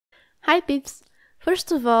Hi peeps!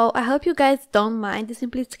 First of all, I hope you guys don't mind the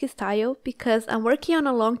simplistic style because I'm working on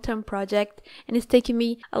a long-term project and it's taking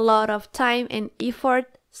me a lot of time and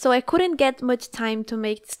effort, so I couldn't get much time to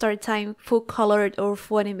make the story time full colored or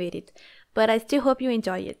full animated. But I still hope you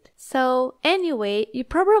enjoy it. So anyway, you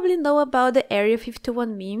probably know about the Area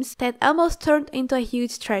 51 memes that almost turned into a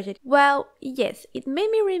huge tragedy. Well, yes, it made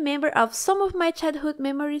me remember of some of my childhood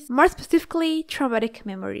memories, more specifically traumatic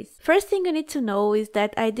memories. First thing you need to know is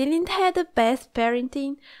that I didn't have the best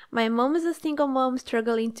parenting. My mom is a single mom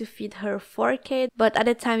struggling to feed her 4 kids, but at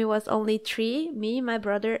the time it was only 3, me, my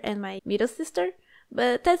brother and my middle sister.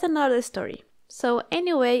 But that's another story. So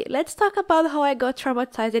anyway, let's talk about how I got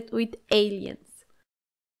traumatized with aliens.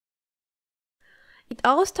 It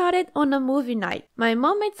all started on a movie night. My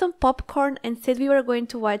mom made some popcorn and said we were going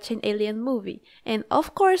to watch an alien movie. And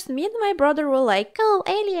of course, me and my brother were like, "Go,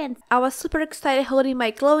 aliens!" I was super excited holding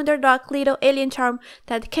my glow-in-the-dark little alien charm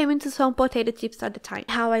that came into some potato chips at the time.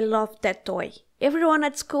 How I loved that toy. Everyone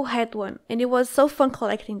at school had one, and it was so fun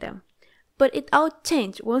collecting them. But it all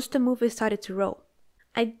changed once the movie started to roll.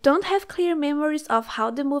 I don't have clear memories of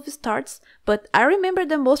how the movie starts, but I remember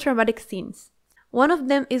the most dramatic scenes. One of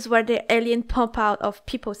them is where the alien pump out of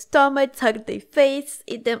people's stomachs, hug their face,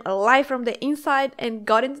 eat them alive from the inside, and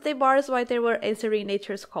got into their bars while they were answering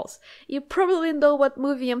nature's calls. You probably know what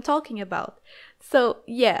movie I'm talking about. So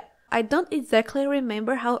yeah, I don't exactly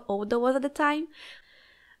remember how old I was at the time,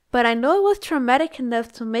 but I know it was traumatic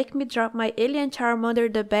enough to make me drop my alien charm under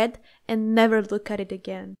the bed and never look at it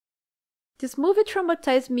again. This movie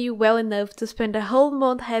traumatized me well enough to spend a whole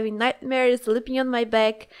month having nightmares, sleeping on my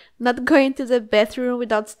back, not going to the bathroom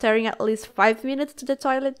without staring at least 5 minutes to the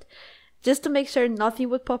toilet, just to make sure nothing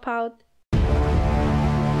would pop out.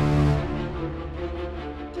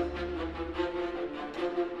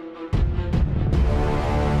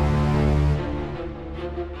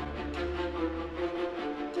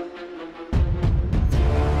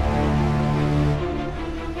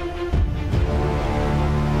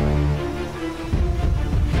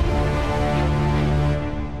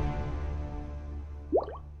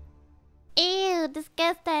 Ew,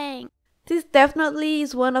 disgusting. This definitely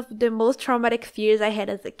is one of the most traumatic fears I had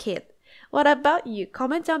as a kid. What about you?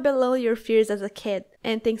 Comment down below your fears as a kid.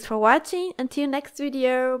 And thanks for watching. Until next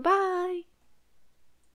video. Bye!